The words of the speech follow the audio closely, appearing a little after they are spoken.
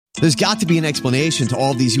There's got to be an explanation to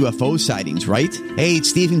all these UFO sightings, right? Hey,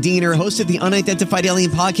 it's Stephen Diener, host of the Unidentified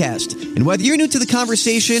Alien Podcast. And whether you're new to the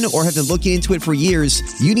conversation or have been looking into it for years,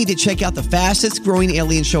 you need to check out the fastest growing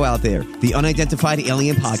alien show out there, the Unidentified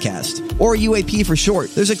Alien Podcast, or UAP for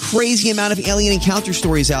short. There's a crazy amount of alien encounter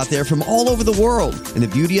stories out there from all over the world. And the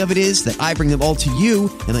beauty of it is that I bring them all to you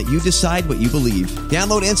and let you decide what you believe.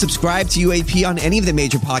 Download and subscribe to UAP on any of the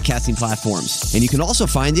major podcasting platforms. And you can also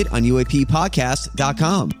find it on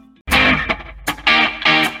UAPpodcast.com.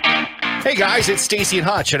 Hey guys, it's Stacy and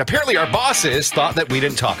Hutch, and apparently our bosses thought that we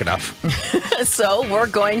didn't talk enough. So we're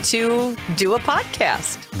going to do a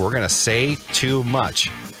podcast. We're going to say too much.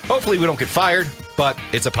 Hopefully we don't get fired, but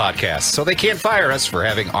it's a podcast, so they can't fire us for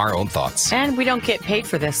having our own thoughts. And we don't get paid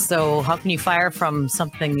for this, so how can you fire from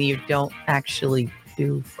something that you don't actually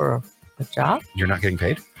do for a job? You're not getting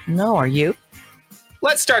paid? No, are you?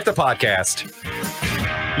 Let's start the podcast.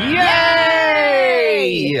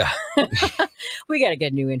 Yay! We got to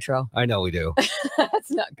get a new intro. I know we do. That's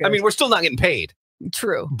not good. I mean, we're still not getting paid.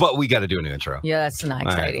 True. But we got to do a new intro. Yeah, that's not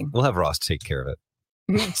exciting. Right. We'll have Ross take care of it.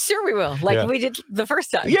 Sure we will, like we did the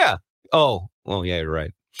first time. Yeah. Oh, well, yeah, you're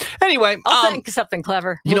right. Anyway. I'll think of something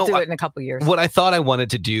clever. We'll do it in a couple years. What I thought I wanted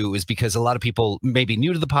to do is because a lot of people may be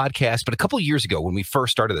new to the podcast, but a couple years ago when we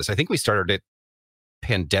first started this, I think we started it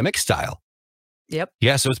pandemic style. Yep.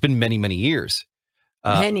 Yeah, so it's been many, many years.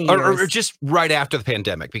 Many years. Or just right after the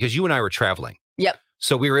pandemic, because you and I were traveling. Yep.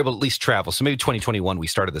 So we were able to at least travel. So maybe 2021, we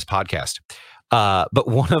started this podcast. But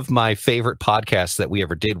one of my favorite podcasts that we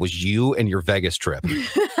ever did was you and your Vegas trip.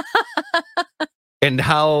 And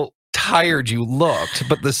how tired you looked.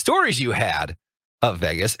 But the stories you had of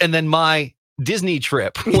Vegas, and then my Disney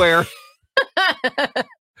trip where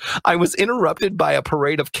I was interrupted by a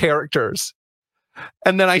parade of characters.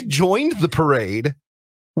 And then I joined the parade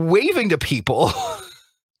waving to people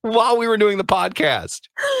while we were doing the podcast.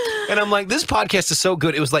 And I'm like, this podcast is so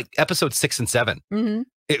good. It was like episode 6 and 7. Mm-hmm.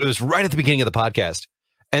 It was right at the beginning of the podcast.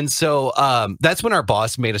 And so that's when our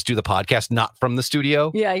boss made us do the podcast, not from the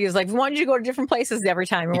studio. Yeah, he was like, we want you to go to different places every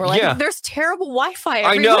time. And we're like, there's terrible Wi-Fi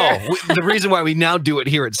everywhere. I know. The reason why we now do it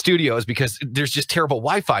here at studio is because there's just terrible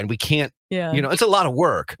Wi-Fi and we can't, it's a lot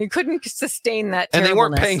that you couldn't sustain that and they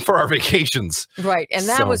weren't paying for our vacations. Right. And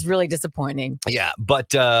that was really disappointing. Yeah.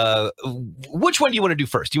 But which one do you want to do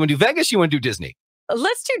first? Do you want to do Vegas? Or you want to do Disney?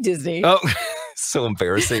 Let's do Disney. Oh, so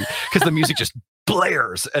embarrassing because the music just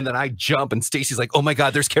blares and then I jump and Stacy's like, oh my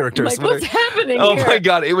God, there's characters. Like, what's happening here? Oh my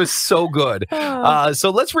God, it was so good.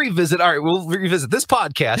 So let's revisit. All right, we'll revisit this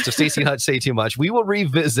podcast of Stacy and Hutch Say Too Much. We will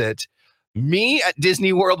revisit me at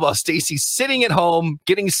Disney World while Stacy's sitting at home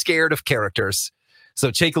getting scared of characters. So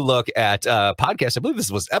take a look at podcast. I believe this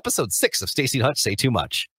was episode 6 of Stacy and Hutch Say Too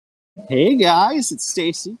Much. Hey guys, it's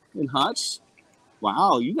Stacy and Hutch.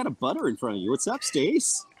 Wow, you got a butter in front of you. What's up,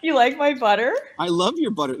 Stace? You like my butter? I love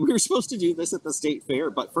your butter. We were supposed to do this at the state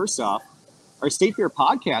fair, but first off, our state fair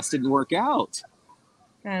podcast didn't work out.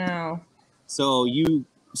 I know. So you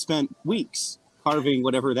spent weeks carving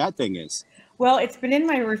whatever that thing is. Well, it's been in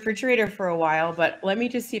my refrigerator for a while, but let me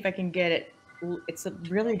just see if I can get it. It's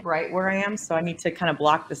really bright where I am, so I need to kind of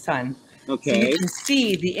block the sun. Okay. So you can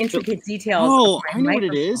see the intricate details. Oh, of my I know microphone.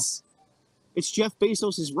 what it is. It's Jeff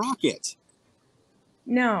Bezos' rocket.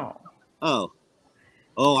 No. Oh,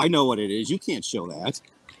 I know what it is. You can't show that.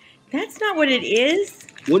 That's not what it is.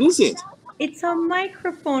 What is it? It's a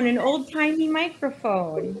microphone, an old-timey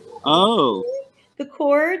microphone. Oh. The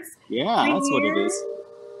cords. Yeah, right that's what it here. is.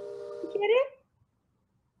 You get it?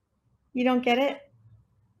 You don't get it?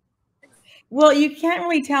 Well, you can't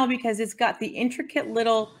really tell because it's got the intricate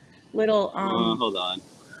little hold on.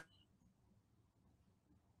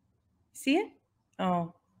 See it?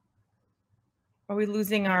 Oh. Are we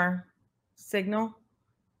losing our signal?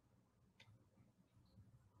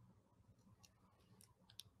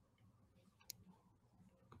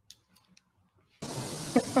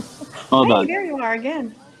 Hold Hey, on. there you are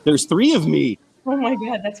again. There's 3 of me. Oh my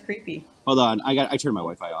God, that's creepy. Hold on. I turned my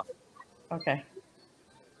Wi-Fi off. Okay.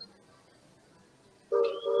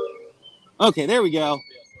 Okay, there we go.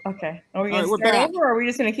 Okay. Are we All going right, to we're start back. over or are we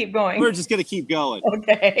just going to keep going? We're just going to keep going.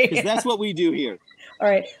 Okay. Because that's what we do here. All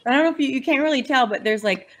right. I don't know if you can't really tell, but there's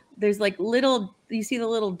like little, you see the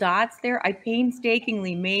little dots there? I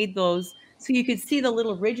painstakingly made those so you could see the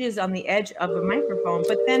little ridges on the edge of a microphone,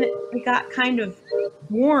 but then it got kind of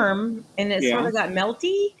warm and it sort of got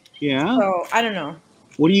melty. Yeah. So I don't know.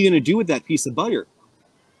 What are you going to do with that piece of butter?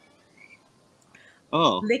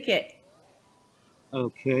 Oh. Lick it.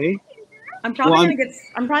 Okay. I'm probably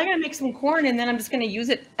gonna make some corn and then I'm just gonna use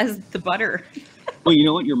it as the butter. Well, you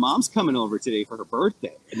know what? Your mom's coming over today for her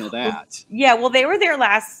birthday. I know that. Yeah, well, they were here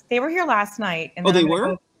last night. And Oh, then they I'm gonna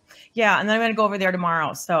were? go Yeah, and then I'm gonna go over there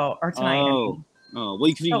tomorrow. So or tonight. I mean. Well,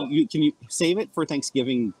 can you save it for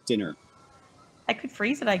Thanksgiving dinner? I could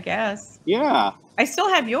freeze it, I guess. Yeah. I still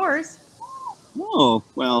have yours. Oh,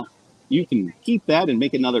 well, you can keep that and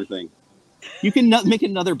make another thing. You can make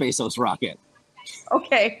another Bezos rocket.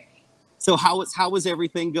 Okay. So how was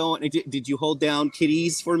everything going? Did you hold down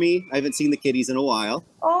kitties for me? I haven't seen the kitties in a while.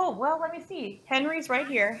 Oh, well, let me see. Henry's right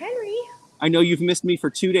here. Henry. I know you've missed me for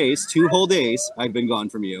 2 days, 2 whole days. I've been gone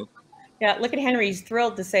from you. Yeah, look at Henry. He's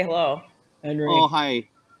thrilled to say hello. Henry. Oh, hi.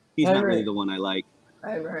 He's not Henry. really the one I like.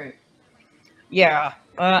 Henry. Yeah.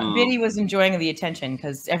 Biddy was enjoying the attention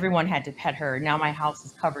because everyone had to pet her. Now my house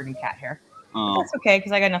is covered in cat hair. That's okay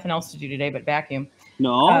because I got nothing else to do today but vacuum.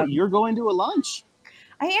 No, you're going to a lunch.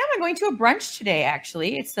 I am. I'm going to a brunch today,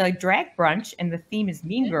 actually. It's a drag brunch, and the theme is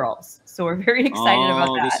Mean Girls. So we're very excited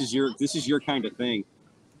about that. This is your kind of thing.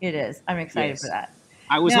 It is. I'm excited for that.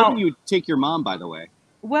 I was hoping you would take your mom, by the way.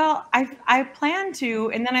 Well, I planned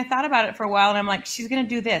to, and then I thought about it for a while, and I'm like, she's going to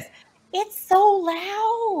do this. It's so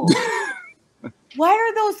loud. Why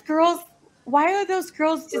are those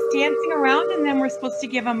girls just dancing around, and then we're supposed to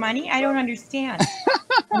give them money? I don't understand.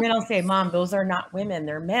 And then I'll say, Mom, those are not women.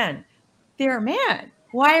 They're men. They're men.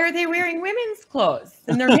 Why are they wearing women's clothes?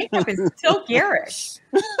 And their makeup is so garish.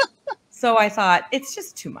 So I thought, it's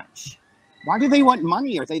just too much. Why do they want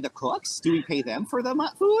money? Are they the cooks? Do we pay them for the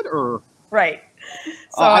food? Or right.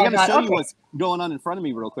 So I got to show you what's going on in front of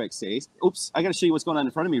me real quick, Stace. Oops. I got to show you what's going on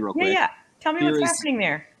in front of me real quick. Yeah. Tell me what's happening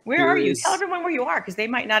there. Where are you? Tell everyone where you are because they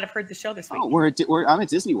might not have heard the show this week. Oh, I'm at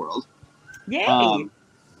Disney World. Yay.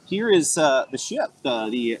 Here is the ship.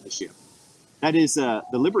 The ship. That is the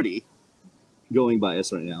Liberty going by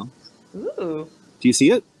us right now. Ooh. Do you see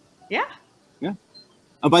it? Yeah. Yeah.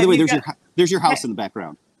 Oh, by the way, there's your house in the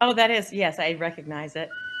background. Oh, that is. Yes, I recognize it.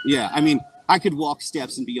 Yeah. I mean, I could walk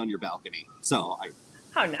steps and be on your balcony. So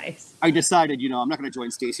how nice. I decided, I'm not going to join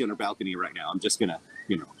Stacy on her balcony right now. I'm just going to,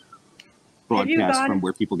 broadcast from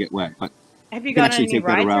where people get wet. But have you gone on any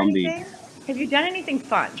rides or anything? Have you done anything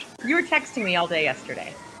fun? You were texting me all day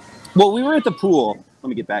yesterday. Well, we were at the pool. Let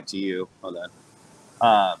me get back to you. Hold on.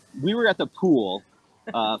 We were at the pool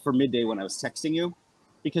for midday when I was texting you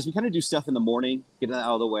because we kind of do stuff in the morning, get it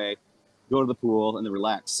out of the way, go to the pool, and then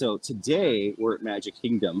relax. So today we're at Magic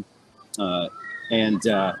Kingdom, and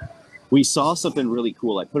we saw something really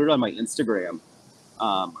cool. I put it on my Instagram.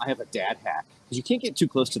 I have a dad hack because you can't get too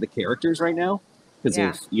close to the characters right now because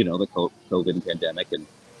of the COVID pandemic, and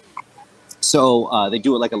so they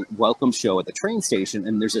do it like a welcome show at the train station.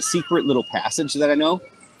 And there's a secret little passage that I know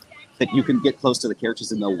that you can get close to the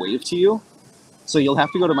characters and they'll wave to you. So you'll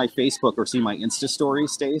have to go to my Facebook or see my Insta story,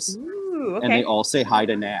 Stace. Ooh, okay. And they all say hi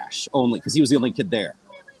to Nash only because he was the only kid there.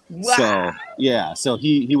 Wow. So yeah, so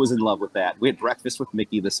he was in love with that. We had breakfast with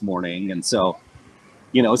Mickey this morning, and so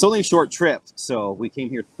it's only a short trip. So we came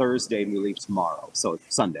here Thursday and we leave tomorrow. So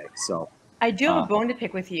it's Sunday. So I do have a bone to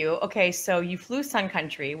pick with you. Okay, so you flew Sun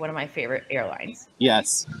Country, one of my favorite airlines.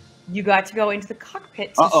 Yes. You got to go into the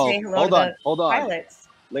cockpit to say hello to the pilots.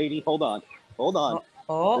 Lady, hold on.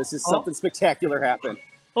 Oh, this is something spectacular happened.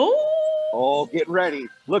 Oh, get ready.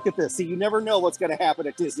 Look at this. See, you never know what's going to happen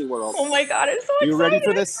at Disney World. Oh my God, I'm so excited. You ready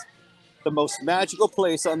for this? The most magical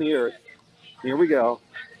place on the earth. Here we go.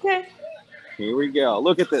 Okay. Here we go.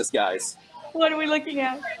 Look at this, guys. What are we looking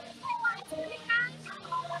at?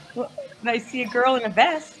 Well, I see a girl in a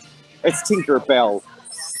vest. It's Tinkerbell.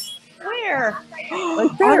 Where? Right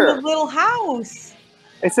there. On the little house.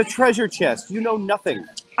 It's a treasure chest. You know nothing.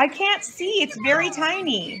 I can't see. It's very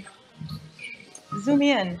tiny. Zoom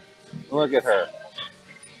in. Look at her.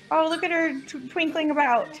 Oh, look at her twinkling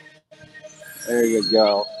about. There you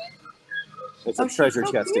go. It's a treasure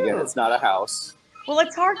so chest cute. again. It's not a house. Well,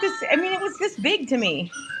 it's hard to see. I mean, it was this big to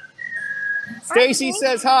me. Stacy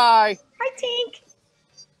says hi. Hi, Tink.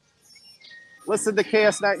 Listen to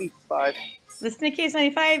KS95. Listen to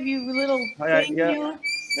KS95, you little thing. You.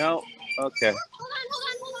 No. Okay.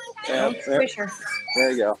 Yeah,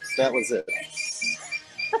 there you go. That was it.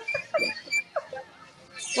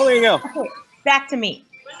 Well, there you go. Okay, back to me.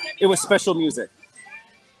 It was special music.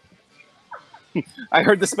 I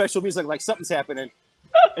heard the special music like something's happening.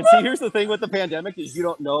 And see, here's the thing with the pandemic is you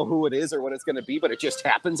don't know who it is or what it's going to be, but it just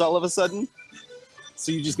happens all of a sudden.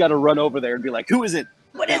 So you just got to run over there and be like, who is it?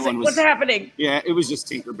 What is it? What's happening? Yeah, it was just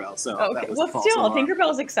Tinkerbell. So okay. Well, still,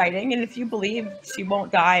 Tinkerbell's exciting. And if you believe she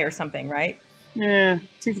won't die or something, right? Yeah,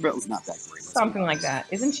 Tinkerbell's not that great. Something like that.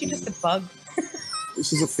 Isn't she just a bug?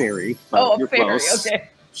 She's a fairy. Oh, a fairy. Close. Okay.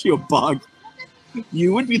 She's a bug.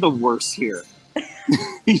 You would be the worst here.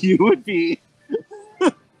 You would be.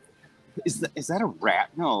 Is that a rat?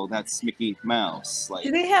 No, that's Mickey Mouse. Like,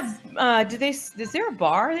 Do they have? Is there a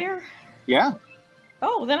bar there? yeah.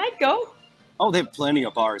 Oh, then I'd go. Oh, they have plenty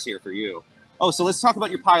of bars here for you. Oh, so let's talk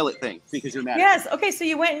about your pilot thing because you're mad. Yes. Okay. So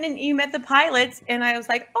you went in and you met the pilots, and I was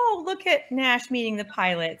like, "Oh, look at Nash meeting the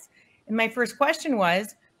pilots." And my first question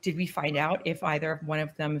was, "Did we find out if either one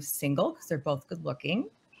of them is single? Because they're both good looking."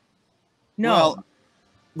 No. Well,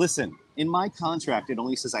 listen, in my contract, it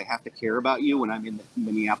only says I have to care about you when I'm in the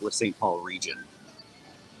Minneapolis-St. Paul region.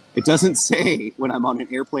 It doesn't say when I'm on an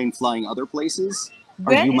airplane flying other places.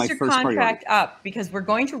 When is your contract up? Because we're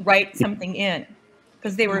going to write something in.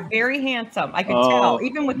 Because they were very handsome. I could tell,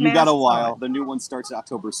 even with you got a masks while. on. The new one starts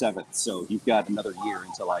October 7th, so you've got another year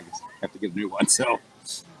until I have to get a new one. So,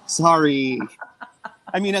 sorry.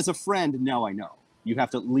 I mean, as a friend, now I know. You have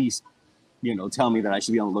to at least, tell me that I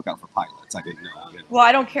should be on the lookout for pilots. I didn't know. Well,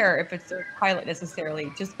 I don't care if it's a pilot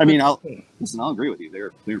necessarily. Just I'll agree with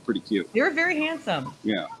you. They're pretty cute. They were very handsome.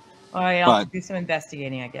 Yeah. I'll have to do some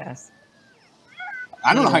investigating, I guess.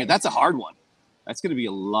 I don't know how. That's a hard one. That's going to be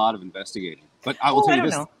a lot of investigating. But I will tell you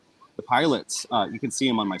this: the pilots, you can see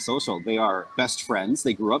them on my social. They are best friends.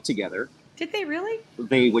 They grew up together. Did they really?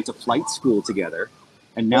 They went to flight school together,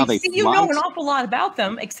 and now they. You know an awful lot about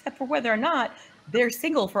them, except for whether or not they're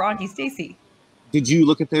single for Auntie Stacy. Did you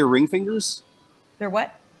look at their ring fingers? They're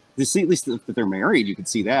what? You see, at least that they're married. You can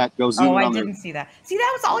see that. Go zoom in I on didn't see that. See,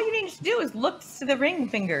 that was all you needed to do is look to the ring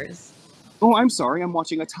fingers. Oh, I'm sorry. I'm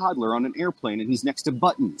watching a toddler on an airplane, and he's next to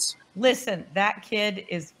buttons. Listen, that kid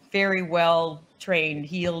is very well trained.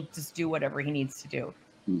 He'll just do whatever he needs to do.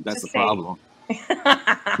 That's the problem.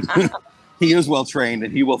 He is well trained,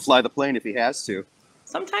 and he will fly the plane if he has to.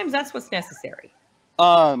 Sometimes that's what's necessary.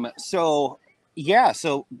 So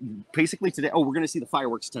basically today, we're going to see the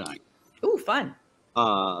fireworks tonight. Ooh, fun.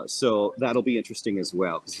 So that'll be interesting as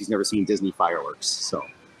well because he's never seen Disney fireworks. So,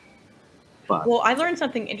 well, I learned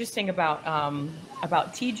something interesting about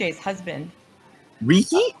TJ's husband,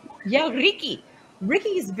 Ricky. Yeah, Ricky. Ricky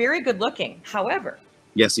is very good looking. However,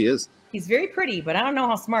 yes, he is. He's very pretty, but I don't know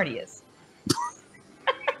how smart he is.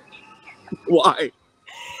 Why?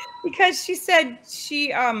 Because she said she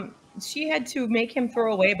had to make him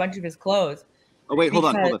throw away a bunch of his clothes. Oh wait, hold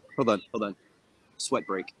on. Sweat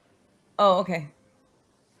break. Oh, okay.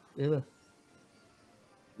 Ugh.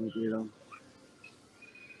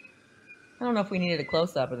 I don't know if we needed a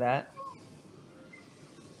close-up of that.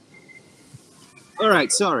 All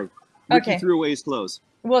right, sorry. Ricky threw away his clothes.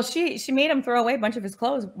 Well, she made him throw away a bunch of his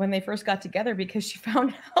clothes when they first got together because she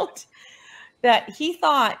found out that he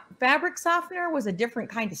thought fabric softener was a different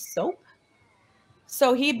kind of soap.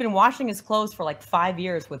 So he had been washing his clothes for like 5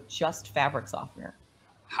 years with just fabric softener.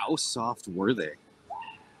 How soft were they?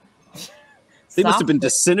 They must have been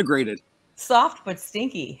disintegrated. Soft but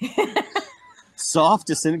stinky. Soft,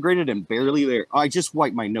 disintegrated, and barely there. I just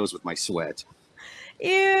wiped my nose with my sweat.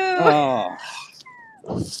 Ew. Oh.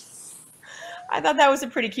 I thought that was a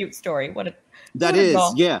pretty cute story.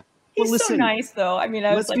 Yeah. He's so nice, though. I mean,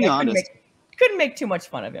 I was like, I couldn't make too much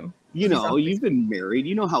fun of him. You've been married.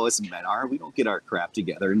 You know how us men are. We don't get our crap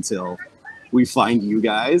together until we find you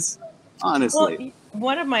guys. Honestly. Well,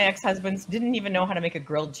 one of my ex-husbands didn't even know how to make a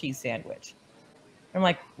grilled cheese sandwich. I'm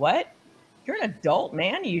like, what? You're an adult,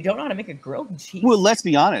 man. You don't know how to make a grilled cheese. Well, let's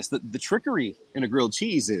be honest. The trickery in a grilled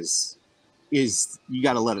cheese is you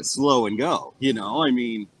got to let it slow and go. I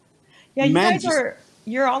mean, yeah,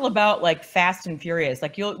 you're all about like fast and furious.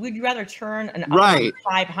 Like we'd rather turn an oven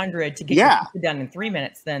 500 to get your pizza done in 3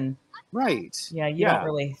 minutes than Yeah, you don't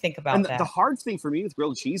really think about that. The hard thing for me with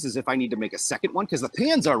grilled cheese is if I need to make a second one because the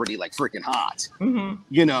pan's already like freaking hot.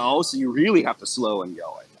 Mm-hmm. So you really have to slow and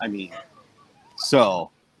go it. I mean, so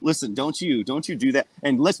listen, don't you do that.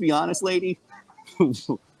 And let's be honest, lady,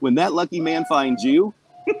 when that lucky man finds you,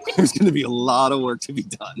 there's going to be a lot of work to be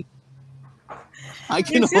done. There's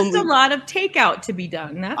just a lot of takeout to be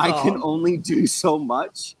done. That's all. I can only do so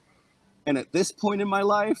much. And at this point in my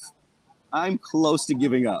life, I'm close to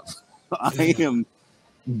giving up. I am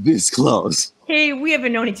this close. Hey, we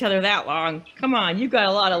haven't known each other that long. Come on, you got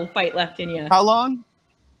a lot of fight left in you. How long?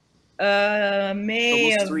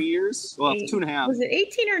 May almost of 3 years. Well, 2.5. Was it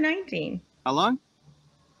 18 or 19? How long?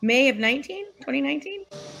 May of 2019.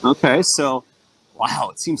 Okay, so wow,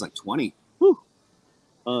 it seems like 20. Whew.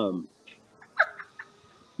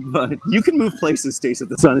 But you can move places, Stace, if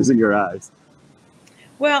the sun is in your eyes.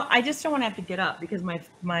 Well, I just don't want to have to get up because my. Do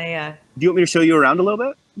you want me to show you around a little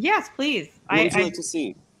bit? Yes, please. What would you like to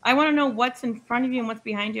see? I want to know what's in front of you and what's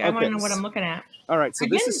behind you. I want to know what I'm looking at. All right, so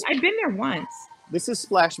I've been there once. This is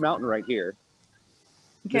Splash Mountain right here.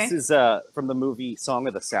 Okay. This is from the movie Song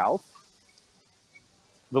of the South.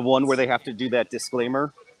 The one where they have to do that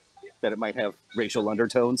disclaimer that it might have racial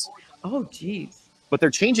undertones. Oh, geez. But they're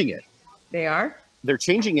changing it. They are? They're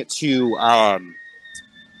changing it to one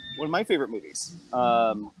of my favorite movies.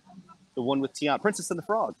 The one with Tiana, Princess and the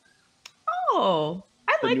Frog. Oh,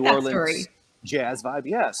 I The like New that Orleans story. jazz vibe.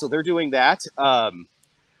 Yeah, so they're doing that. They're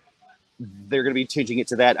going to be changing it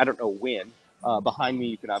to that. I don't know when. Behind me,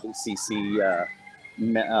 you can obviously see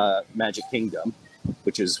Magic Kingdom,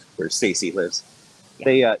 which is where Stacy lives. Yeah.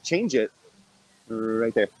 They change it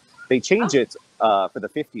right there. They change it for the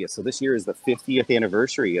 50th. So this year is the 50th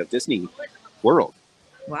anniversary of Disney World.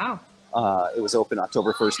 Wow. It was opened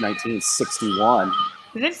October 1st, 1961.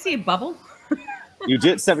 Did I see a bubble? You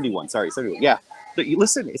did 71. Sorry, 71. Yeah. But you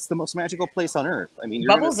listen, it's the most magical place on earth. I mean, you're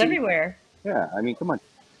Bubbles gonna see, everywhere. Yeah, I mean, come on.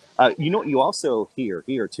 You know what you also hear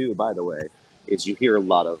here too, by the way, is you hear a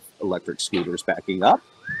lot of electric scooters backing up.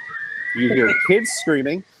 You hear kids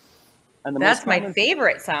screaming. And That's my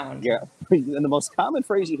favorite sound. Yeah. And the most common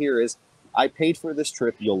phrase you hear is, I paid for this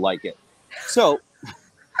trip, you'll like it. So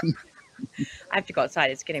I have to go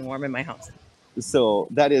outside. It's getting warm in my house. So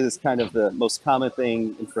that is kind of the most common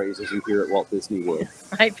thing in phrases you hear at Walt Disney World.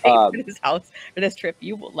 I paid for this house for this trip.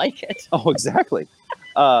 You will like it. Oh, exactly.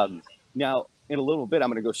 Now, in a little bit, I'm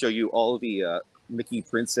going to go show you all of the Mickey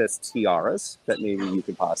Princess tiaras that maybe you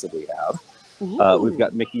could possibly have. We've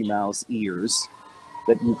got Mickey Mouse ears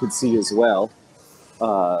that you could see as well.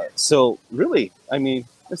 So really, I mean,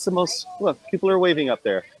 it's the most, look, people are waving up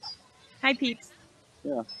there. Hi, peeps.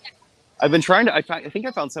 Yeah. I've been trying to, I think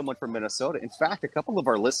I found someone from Minnesota. In fact, a couple of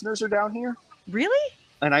our listeners are down here. Really?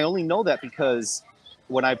 And I only know that because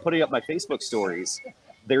when I'm putting up my Facebook stories,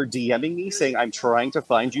 they're DMing me saying, I'm trying to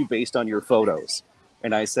find you based on your photos.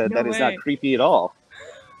 And I said, No that is not way. creepy at all.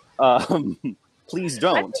 Please I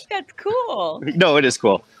don't. think that's cool. No, it is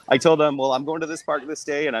cool. I told them, well, I'm going to this park this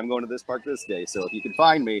day and I'm going to this park this day. So if you can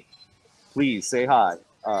find me, please say hi.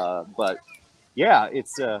 But yeah,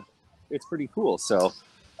 it's pretty cool. So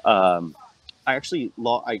I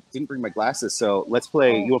didn't bring my glasses. So let's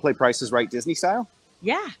play. You want to play Price is Right Disney style?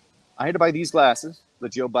 Yeah. I had to buy these glasses, the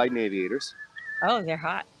Joe Biden Aviators. Oh, they're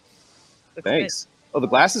hot. Looks Thanks. Oh, the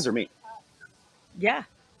glasses are me. good. Yeah.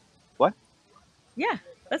 What? Yeah.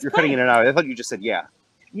 Let's You're play. cutting in and out. I thought you just said yeah.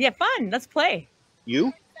 Yeah, fun. Let's play.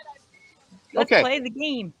 You? Let's Okay. play the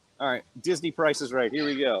game. All right. Disney Price is Right. Here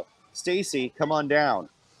we go. Stacy, come on down.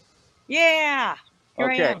 Yeah. Here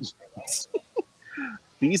I Okay. am.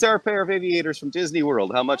 These are a pair of aviators from Disney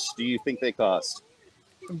World. How much do you think they cost?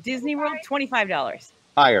 From Disney World, $25.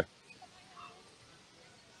 Higher.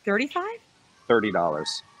 35? $30.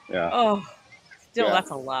 Yeah. Oh, still, Yeah.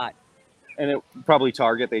 that's a lot. And it probably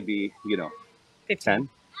Target, they'd be, 15. 10,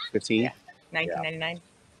 15. Yeah. $19.99.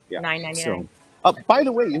 Yeah. $9.99. So, by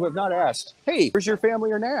the way, you have not asked, hey, where's your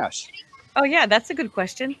family or Nash? Oh, yeah, that's a good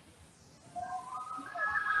question.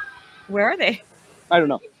 Where are they? I don't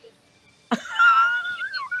know.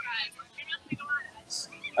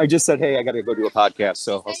 I just said, hey, I got to go do a podcast,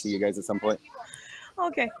 so I'll see you guys at some point.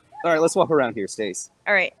 Okay. All right, let's walk around here, Stace.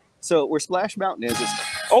 All right. So where Splash Mountain is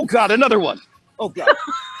oh God, another one. Oh God,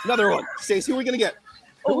 another one. Stace, who are we gonna get?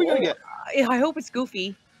 Who are we gonna get? I hope it's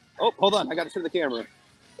Goofy. Oh, hold on, I got to turn the camera.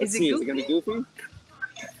 Let's Is it see, Goofy? is it gonna be Goofy?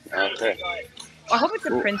 Okay, I hope it's a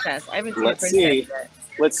Cool. princess. I haven't seen Let's a princess see. yet.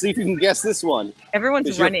 Let's see if you can guess this one. Everyone's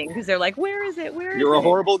 'Cause you're- running because they're like, where is it? Where is You're it? a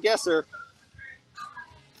horrible guesser.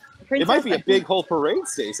 Princess, It might be I a think- big whole parade,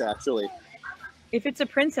 Stace, actually. If it's a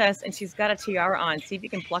princess and she's got a tiara on, see if you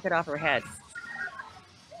can pluck it off her head.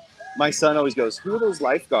 My son always goes, who are those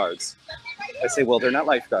lifeguards? I say, well, they're not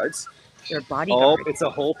lifeguards. They're Oh, bodyguards. it's a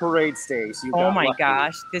whole parade, Stace. You Oh, got my lucky.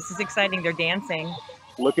 gosh. This is exciting. They're dancing.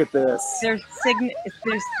 Look at this. They're dancing.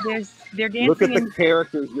 Look at the and-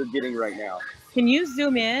 characters you're getting right now. Can you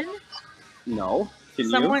zoom in? No, can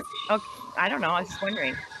Someone, oh, I don't know. I was just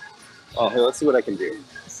wondering. you? Oh, hey, let's see what I can do.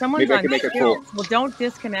 Someone's Maybe I on can make it full. stilts. Well, don't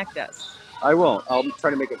disconnect us. I won't. I'll try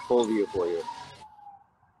to make it full view for you.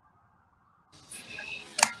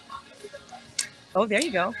 Oh, there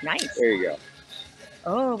you go. Nice. There you go.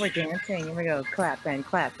 Oh, we're dancing. Here we go. Clap and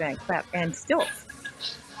clap and clap and stilts.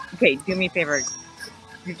 Okay, do me a favor.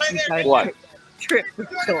 You gotta What? Trip with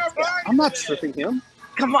stilts. I'm not tripping him.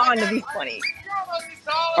 Come on, to be funny.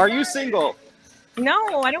 Are you single?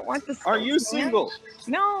 No, I don't want this. Are you single?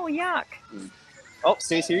 No, yuck. Oh,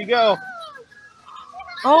 Stace, here you go.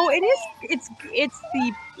 Oh, it is.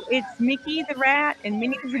 It's Mickey the rat and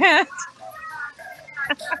Minnie the rat.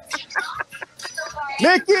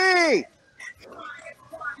 Mickey!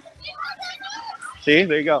 See,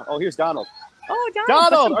 there you go. Oh, here's Donald. Oh,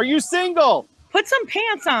 Donald, are you single? Put some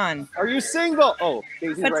pants on. Are you single? Oh,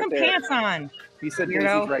 Daisy's Put right some there. pants on. He said Weirdo.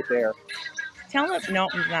 Daisy's right there. Tell him. No,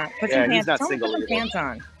 he's not. Put Yeah, some he's pants. not Tell him to single put some either. pants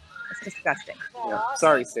on. disgusting. Yeah.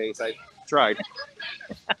 Sorry, Stace. I tried.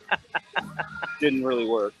 Didn't really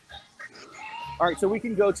work. All right, so we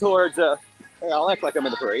can go towards. Hey, I'll act like I'm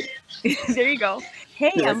in the parade. There you go.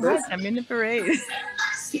 Hey, You like I'm this? Hutch. I'm in the parade.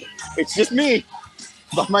 It's just me,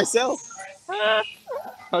 by myself.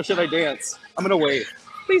 How should I dance? I'm gonna wave.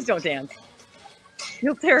 Please don't dance.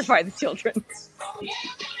 You'll terrify the children.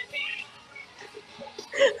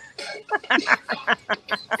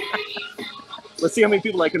 Let's see how many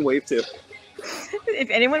people I can wave to. If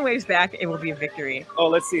anyone waves back, it will be a victory. Oh,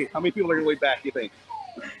 let's see. How many people are gonna wave back, you think?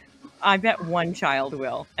 I bet one child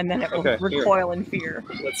will, and then it will Okay, here. recoil in fear.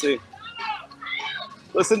 Let's see.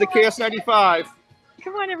 Listen to KS95.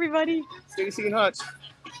 Come on, everybody. Stacy and Hutch.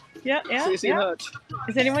 Yeah. Stacy and Hutch.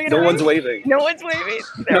 Is anyone gonna No wave? one's waving. No one's waving.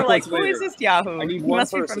 They're No like, one's who is waving. this Yahoo? I need He one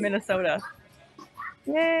must be person. from Minnesota.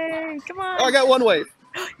 Yay! Come on. Oh, I got one wave.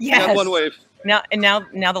 Yes. I got one wave. Now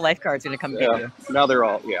the lifeguard's gonna come get Yeah. you. Now they're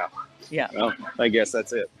all. Yeah. Yeah. Well, I guess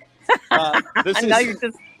that's it. This And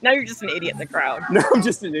is. now you're just an idiot in the crowd. No, I'm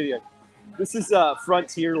just an idiot. This is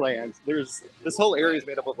Frontier Land. There's this whole area is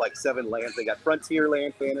made up of like 7 lands. They got Frontier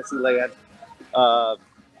Land, Fantasy Land. Are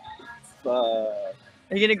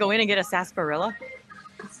you gonna go in and get a sarsaparilla?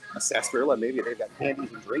 A sarsaparilla, maybe they've got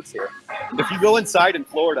candies and drinks here. If you go inside in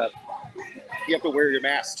Florida, you have to wear your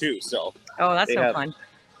mask too. So Oh, that's They no have- fun.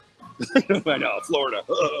 I know Florida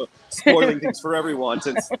spoiling things for everyone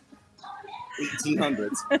since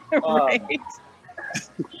 1800s. Right.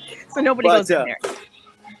 So nobody but, goes in there.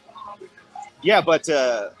 Yeah, but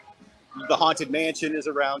the Haunted Mansion is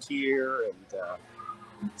around here,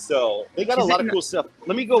 and so they got a Is lot it of cool stuff.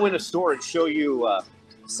 Let me go in a store and show you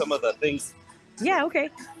some of the things Yeah. Okay.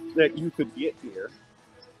 that you could get here,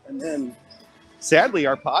 and then sadly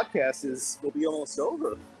our podcast will be almost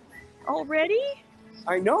over. Already?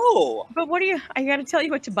 I know. But I got to tell you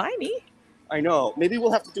what to buy me. I know. Maybe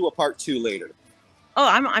we'll have to do a part 2 later. Oh,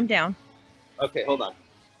 I'm down. Okay, hold on.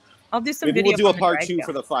 I'll do some Maybe video. we'll do a from the part drag 2 show.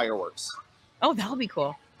 for the fireworks. Oh, that'll be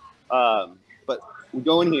cool. But we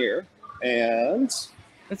go in here, and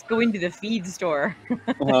Let's go into the feed store. See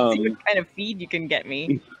um, what kind of feed you can get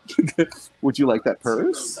me. would you like that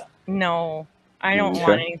purse? No, I don't Okay.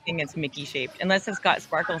 want anything that's Mickey shaped unless it's got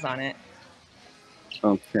sparkles on it.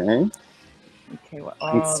 Okay. Okay, well,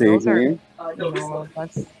 Let's see those are here. no.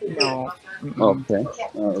 That's no. Mm-mm. Okay.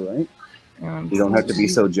 All right. Um, You don't have to be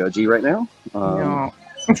so judgy right now. No.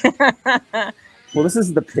 Well, this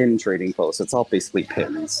is the pin trading post. It's all basically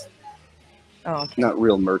pins, Oh, okay. not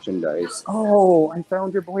real merchandise. Oh, I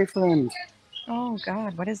found your boyfriend. Oh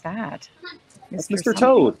God, what is that? That's Mr. something?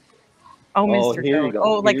 Toad. Oh, Oh, Mr. here you Toad. go.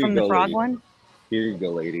 Oh, like Here you from the go, frog lady. one? Here you go,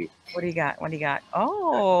 lady. What do you got? What do you got?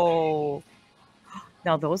 Oh,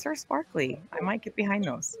 now those are sparkly. I might get behind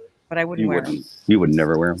those, but I wouldn't You wear them. wouldn't. You would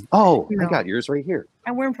never wear them. Oh, No. I got yours right here.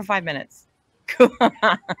 I wear them for 5 minutes.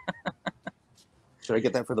 Should I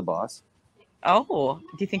get that for the boss? Oh,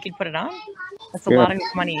 do you think he'd put it on? That's a Yeah. lot of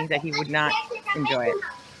money that he would not enjoy it.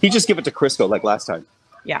 He just give it to Crisco like last time.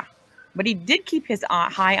 Yeah, but he did keep his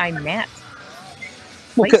high eye mat.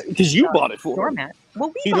 Well, Place- because you bought it for Door him. mat. Well,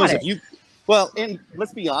 we He bought knows it. if you. Well, and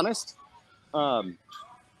let's be honest.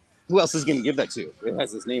 Who else is going to give that to? It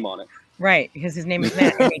has his name on it. Right, because his name is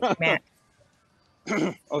Matt. Matt.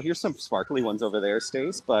 Oh, here's some sparkly ones over there,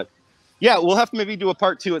 Stace. But yeah, we'll have to maybe do a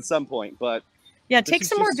part 2 at some point. But Yeah, This take is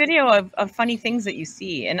some more just- video of funny things that you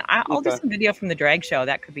see, and I'll do Okay. some video from the drag show.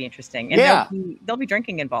 That could be interesting. And Yeah. there'll be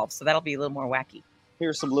drinking involved, so that'll be a little more wacky.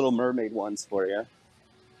 here's some Little Mermaid ones for you.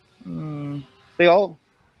 Mm. They all.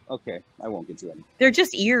 Okay, I won't get you any. They're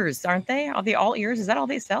just ears, aren't they? Are they all ears? Is that all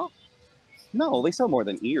they sell? No, they sell more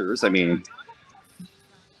than ears. I mean,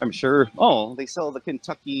 I'm sure. Oh, they sell the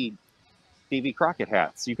Kentucky Davy Crockett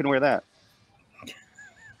hats. You can wear that.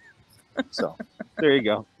 So there you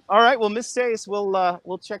go. All right. Well, Miss Stace,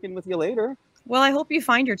 we'll check in with you later. Well, I hope you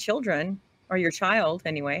find your children or your child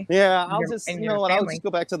anyway. Yeah, I'll Your- just and you your know what? I'll family. just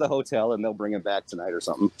go back to the hotel and they'll bring it back tonight or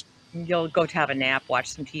something. You'll go to have a nap, watch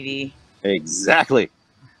some TV. Exactly.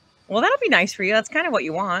 Well, that'll be nice for you. That's kind of what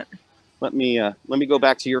you want. Let me go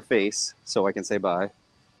back to your face so I can say bye.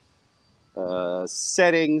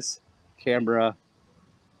 Settings, camera,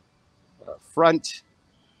 front.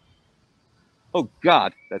 Oh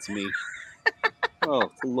God, that's me.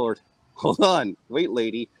 Oh Lord, hold on, wait,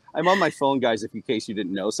 lady. I'm on my phone, guys. If in case you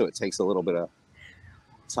didn't know, so it takes a little bit of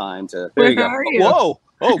time to. There you go. Where are you? Whoa!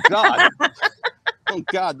 Oh God! Oh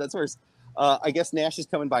God, that's worse. I guess Nash is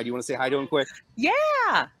coming by. Do you want to say hi to him quick?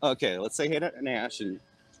 Yeah. Okay, let's say hey to Nash. And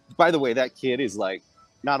by the way, that kid is like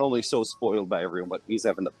not only so spoiled by everyone, but he's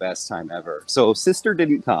having the best time ever. So sister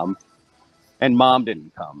didn't come, and mom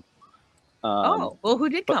didn't come. Oh, well, who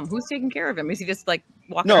did come? Who's taking care of him? Is he just like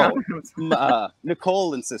walk No, around.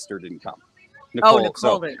 Nicole and sister didn't come. Nicole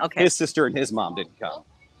so didn't. Okay. His sister and his mom didn't come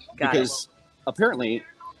Got because apparently,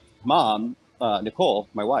 mom, Nicole,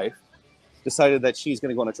 my wife, decided that she's going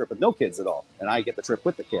to go on a trip with no kids at all, and I get the trip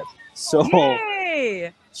with the kids. So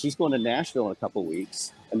Yay! she's going to Nashville in a couple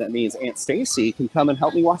weeks, and that means Aunt Stacy can come and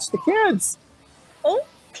help me watch the kids.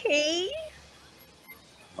 Okay.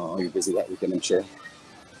 Oh, you're busy that weekend, I'm sure.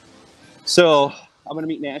 So I'm going to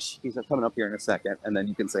meet Nash. He's coming up here in a second, and then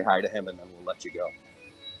you can say hi to him, and then we'll let you go.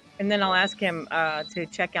 And then I'll ask him to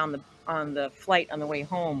check on the flight on the way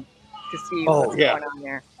home to see what's going on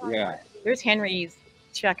there. Yeah. There's Henry. He's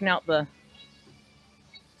checking out the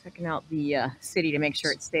city to make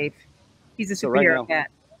sure it's safe. He's a superhero cat.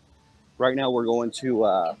 Right now we're going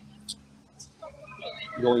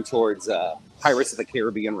towards Pirates of the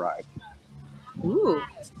Caribbean ride. Ooh.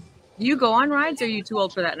 Do you go on rides, or are you too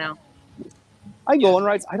old for that now? I go on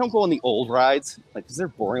rides. I don't go on the old rides, like, because they're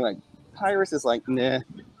boring. Like, Pirates is like, nah,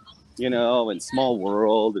 and Small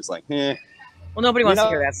World is like, eh. Well, nobody wants to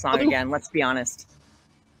hear that song again. Let's be honest.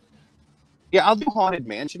 Yeah, I'll do Haunted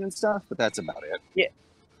Mansion and stuff, but that's about it. Yeah.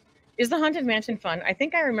 Is the Haunted Mansion fun? I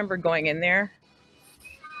think I remember going in there,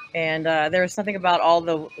 and there was something about all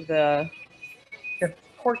the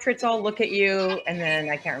portraits all look at you, and then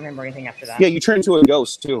I can't remember anything after that. Yeah, you turn into a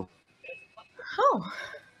ghost, too. Oh,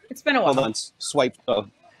 it's been a while. Hold on, swipe.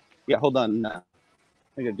 Yeah, hold on. I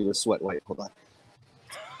gotta do a sweat wipe. Hold on.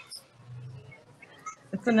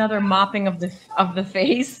 It's another mopping of the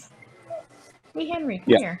face. Hey, Henry,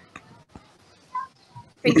 come here.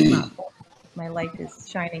 Face mop. My light is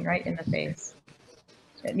shining right in the face.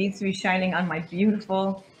 It needs to be shining on my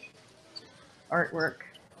beautiful artwork.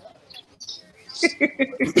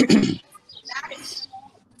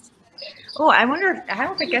 Oh, I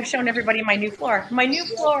don't think I've shown everybody my new floor. My new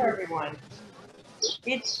floor, everyone.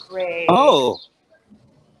 It's great. Oh.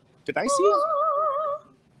 Did I see it?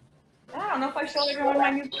 I don't know if I showed everyone my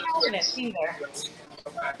new cabinets either.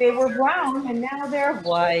 They were brown and now they're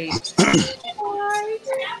white.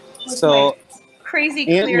 So, crazy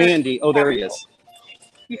Aunt clear. Mandy. Oh, there he is.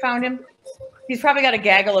 You found him? He's probably got a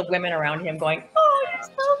gaggle of women around him going, oh, you're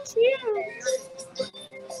so cute.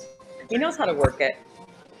 He knows how to work it.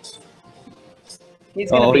 He's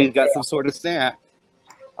got some sort of snack.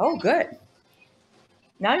 Oh, good.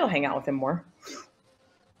 Now you'll hang out with him more.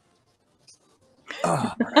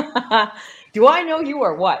 Do I know you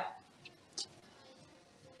or what?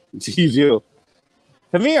 You do.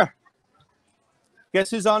 Come here.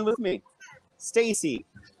 Guess who's on with me? Stacy.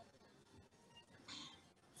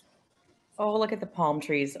 Oh, look at the palm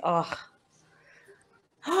trees. Oh.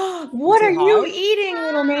 What are you eating,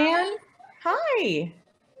 little man? Hi.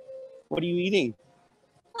 What are you eating?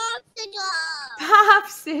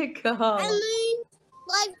 Popsicle. I mean,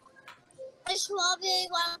 like a strawberry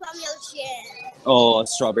one from your chin. Oh, a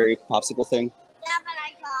strawberry popsicle thing? Yeah, but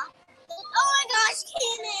I got. Oh my gosh,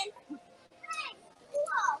 Cannon!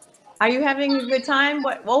 Are you having a good time?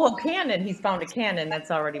 What? Oh, a cannon. He's found a cannon. That's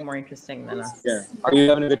already more interesting than us. Yeah. Are you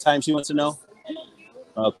having a good time? She wants to know.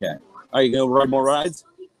 Okay. Are you going to ride more rides?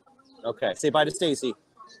 Okay. Say bye to Stacy.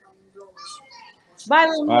 Bye,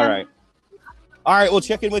 little man. All right. We'll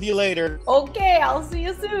check in with you later. Okay. I'll see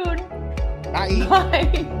you soon. Bye.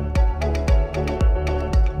 Bye.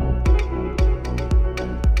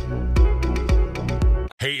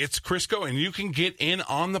 Hey, it's Crisco, and you can get in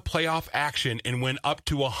on the playoff action and win up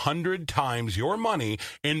to 100 times your money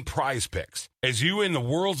in Prize Picks. As you and the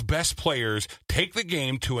world's best players take the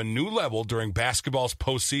game to a new level during basketball's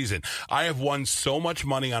postseason. I have won so much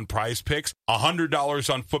money on Prize Picks,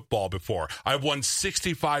 $100 on football before. I've won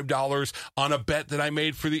 $65 on a bet that I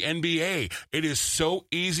made for the NBA. It is so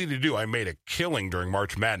easy to do. I made a killing during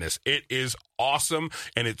March Madness. It is awesome,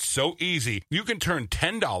 and it's so easy. You can turn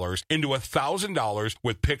 $10 into $1,000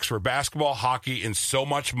 with picks for basketball, hockey, and so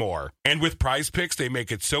much more. And with Prize Picks, they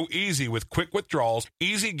make it so easy with quick withdrawals,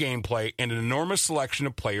 easy gameplay, and an enormous selection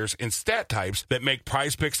of players and stat types that make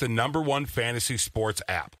Prize Picks the #1 fantasy sports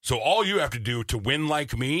app. So all you have to do to win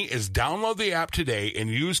like me is download the app today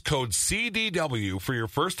and use code CDW for your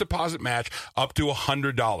first deposit match up to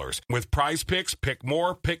 $100. With Prize Picks, pick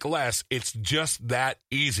more, pick less. It's just that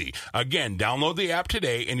easy. Again, download the app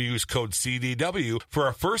today and use code CDW for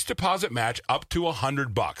a first deposit match up to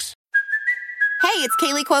 $100. Hey, it's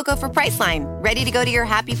Kaylee Cuoco for Priceline. Ready to go to your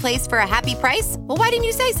happy place for a happy price? Well, why didn't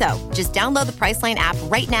you say so? Just download the Priceline app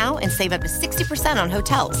right now and save up to 60% on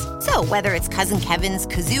hotels. So whether it's Cousin Kevin's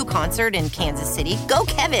Kazoo Concert in Kansas City, go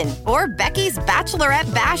Kevin, or Becky's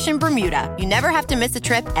Bachelorette Bash in Bermuda, you never have to miss a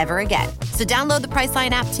trip ever again. So download the Priceline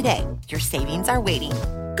app today. Your savings are waiting.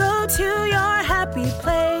 Go Go to your happy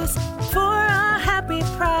place for a happy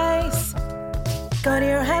price. Go to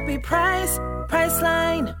your happy price,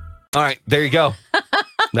 Priceline. All right, there you go.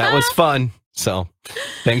 That was fun. So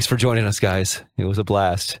thanks for joining us, guys. It was a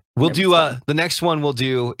blast. We'll do the next one we'll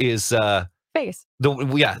do is Vegas.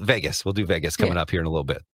 Vegas. We'll do Vegas coming up here in a little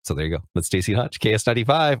bit. So there you go. That's Stacey Hutch,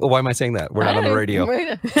 KS95. Oh, why am I saying that? We're not on the radio.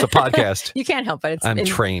 It's a podcast. You can't help it. I'm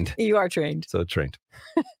trained. You are trained. So trained.